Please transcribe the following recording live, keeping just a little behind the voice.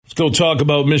Go talk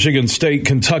about Michigan State,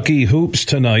 Kentucky hoops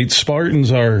tonight.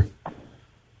 Spartans are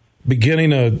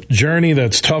beginning a journey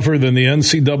that's tougher than the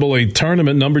NCAA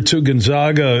tournament. Number 2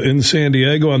 Gonzaga in San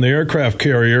Diego on the aircraft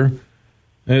carrier.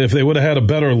 And if they would have had a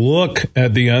better look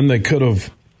at the end, they could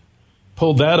have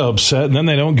pulled that upset. And then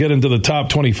they don't get into the top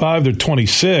 25. They're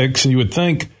 26. And you would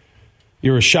think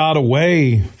you're a shot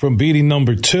away from beating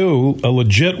number 2, a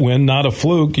legit win, not a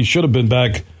fluke. You should have been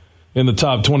back in the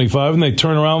top 25. And they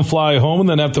turn around, fly home, and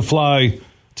then have to fly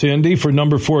to Indy for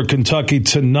number 4 Kentucky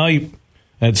tonight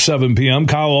at 7 p.m.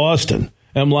 Kyle Austin,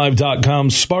 MLive.com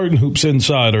Spartan Hoops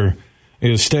Insider,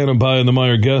 is standing by in the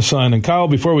Meyer guest line. And Kyle,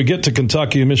 before we get to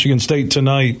Kentucky and Michigan State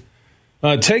tonight,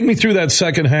 take me through that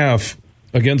second half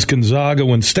against Gonzaga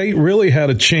when State really had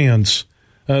a chance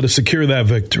to secure that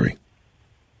victory.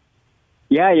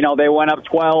 Yeah, they went up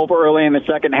 12 early in the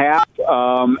second half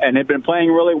and had been playing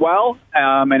really well,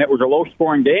 and it was a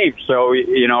low-scoring game. So,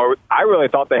 I really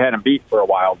thought they had them beat for a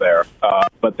while there.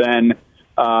 But then,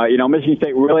 Michigan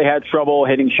State really had trouble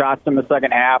hitting shots in the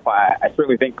second half. I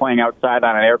certainly think playing outside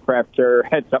on an aircraft carrier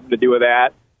had something to do with that.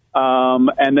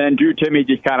 And then Drew Timme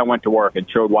just kind of went to work and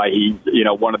showed why he's,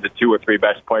 one of the 2 or 3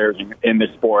 best players in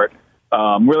this sport.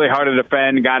 Really hard to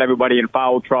defend, got everybody in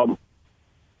foul trouble.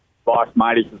 Lost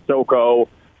Mighty Sissoko.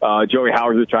 Joey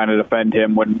Hauser trying to defend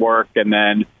him wouldn't work. And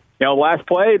then, last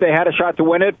play, they had a shot to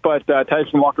win it, but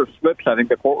Tyson Walker slips. I think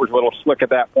the court was a little slick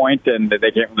at that point, and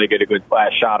they can't really get a good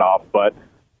last shot off. But,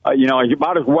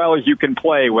 about as well as you can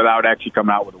play without actually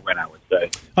coming out with a win, I would say.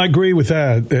 I agree with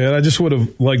that. And I just would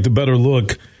have liked a better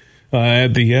look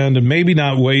at the end, and maybe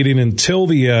not waiting until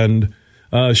the end.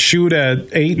 Shoot at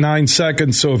 8-9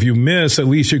 seconds, so if you miss, at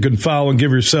least you can foul and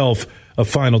give yourself a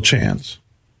final chance.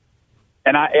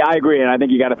 And I agree, and I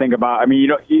think you got to think about.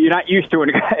 You're not used to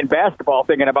in basketball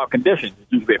thinking about conditions.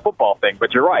 It's usually a football thing,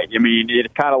 but you're right.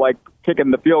 It's kind of like kicking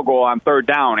the field goal on third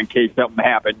down in case something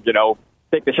happens.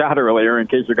 Take the shot earlier in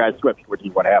case your guy slips, which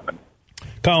is what happened.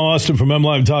 Kyle Austin from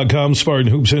MLive.com, Spartan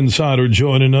Hoops Insider,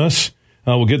 joining us.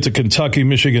 We'll get to Kentucky,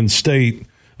 Michigan State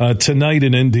tonight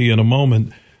in Indy in a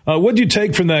moment. What do you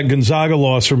take from that Gonzaga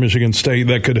loss for Michigan State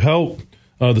that could help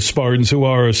the Spartans, who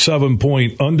are a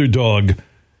 7-point underdog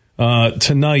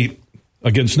tonight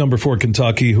against number 4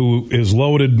 Kentucky, who is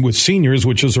loaded with seniors,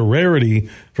 which is a rarity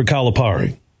for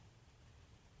Calipari?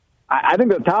 I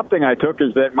think the top thing I took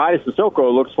is that Mighty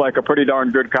Sissoko looks like a pretty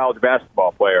darn good college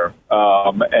basketball player.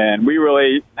 And we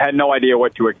really had no idea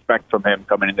what to expect from him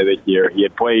coming into this year. He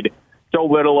had played so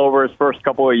little over his first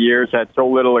couple of years, had so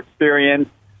little experience,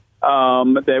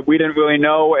 that we didn't really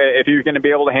know if he was going to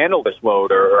be able to handle this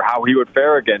load or how he would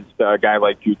fare against a guy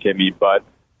like Drew Timme. But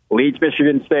leads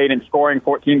Michigan State in scoring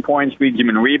 14 points, leads him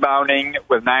in rebounding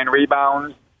with 9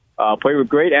 rebounds, played with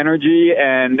great energy.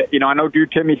 And, I know Drew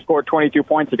Timme scored 22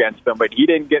 points against them, but he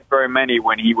didn't get very many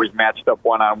when he was matched up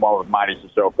one-on-one with Mighty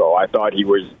Sissoko. I thought he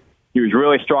was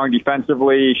really strong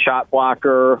defensively, shot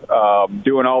blocker,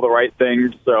 doing all the right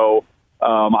things. So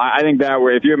I think that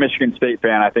if you're a Michigan State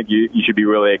fan, I think you should be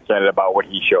really excited about what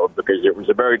he showed, because it was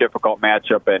a very difficult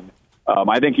matchup, and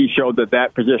I think he showed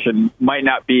that position might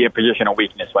not be a position of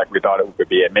weakness like we thought it could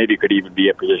be, and maybe could even be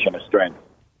a position of strength.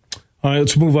 All right,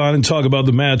 let's move on and talk about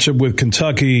the matchup with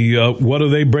Kentucky. What do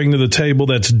they bring to the table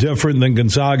that's different than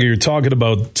Gonzaga? You're talking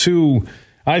about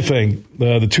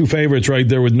the 2 favorites right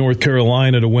there with North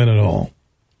Carolina to win it all.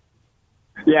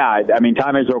 Yeah,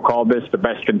 Tom Izzo called this the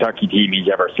best Kentucky team he's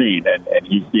ever seen, and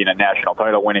he's seen a national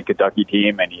title winning Kentucky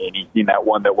team, and he's seen that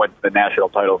one that went to the national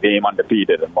title game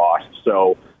undefeated and lost.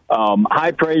 So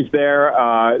high praise there.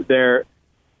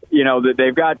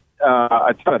 They've got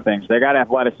a ton of things. They got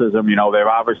athleticism. They've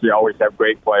obviously always have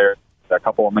great players. A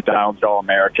couple of McDonald's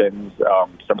All-Americans,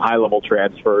 some high-level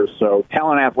transfers. So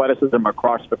talent, athleticism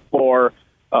across the floor.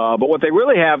 But what they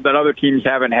really have that other teams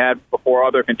haven't had before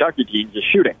other Kentucky teams is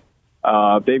shooting.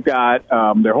 They've got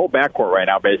their whole backcourt right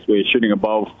now basically is shooting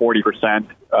above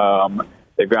 40%.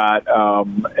 They've got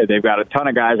a ton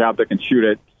of guys out that can shoot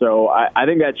it. So I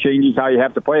think that changes how you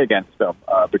have to play against them,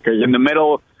 because in the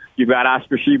middle you've got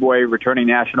Oscar Tshiebwe, returning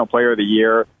National Player of the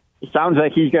Year. It sounds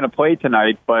like he's going to play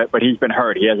tonight, but he's been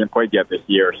hurt. He hasn't played yet this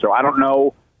year, so I don't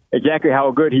know exactly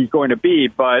how good he's going to be,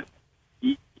 but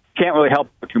he can't really help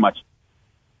too much.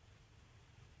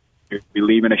 You'd be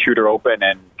leaving a shooter open,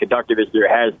 and Kentucky this year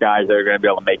has guys that are going to be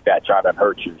able to make that shot and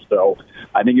hurt you. So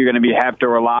I think you're going to have to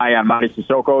rely on Mighty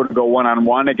Sissoko to go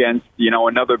one-on-one against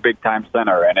another big-time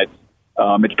center, and it's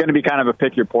going to be kind of a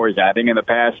pick your poison. I think in the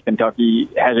past Kentucky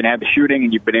hasn't had the shooting,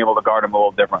 and you've been able to guard them a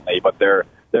little differently, but they're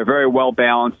very well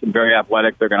balanced and very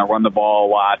athletic. They're going to run the ball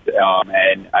a lot,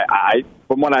 and I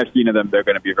from what I've seen of them, they're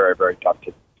going to be very, very tough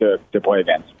to play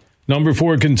against. Number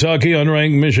 4, Kentucky,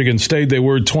 unranked Michigan State. They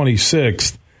were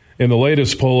 26th in the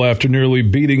latest poll after nearly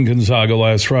beating Gonzaga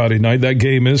last Friday night. That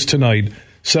game is tonight,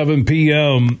 7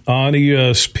 p.m. on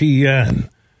ESPN.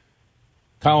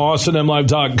 Kyle Austin,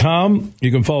 MLive.com.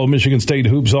 You can follow Michigan State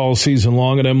hoops all season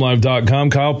long at MLive.com.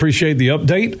 Kyle, appreciate the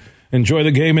update. Enjoy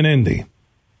the game in Indy.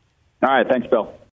 All right. Thanks, Bill.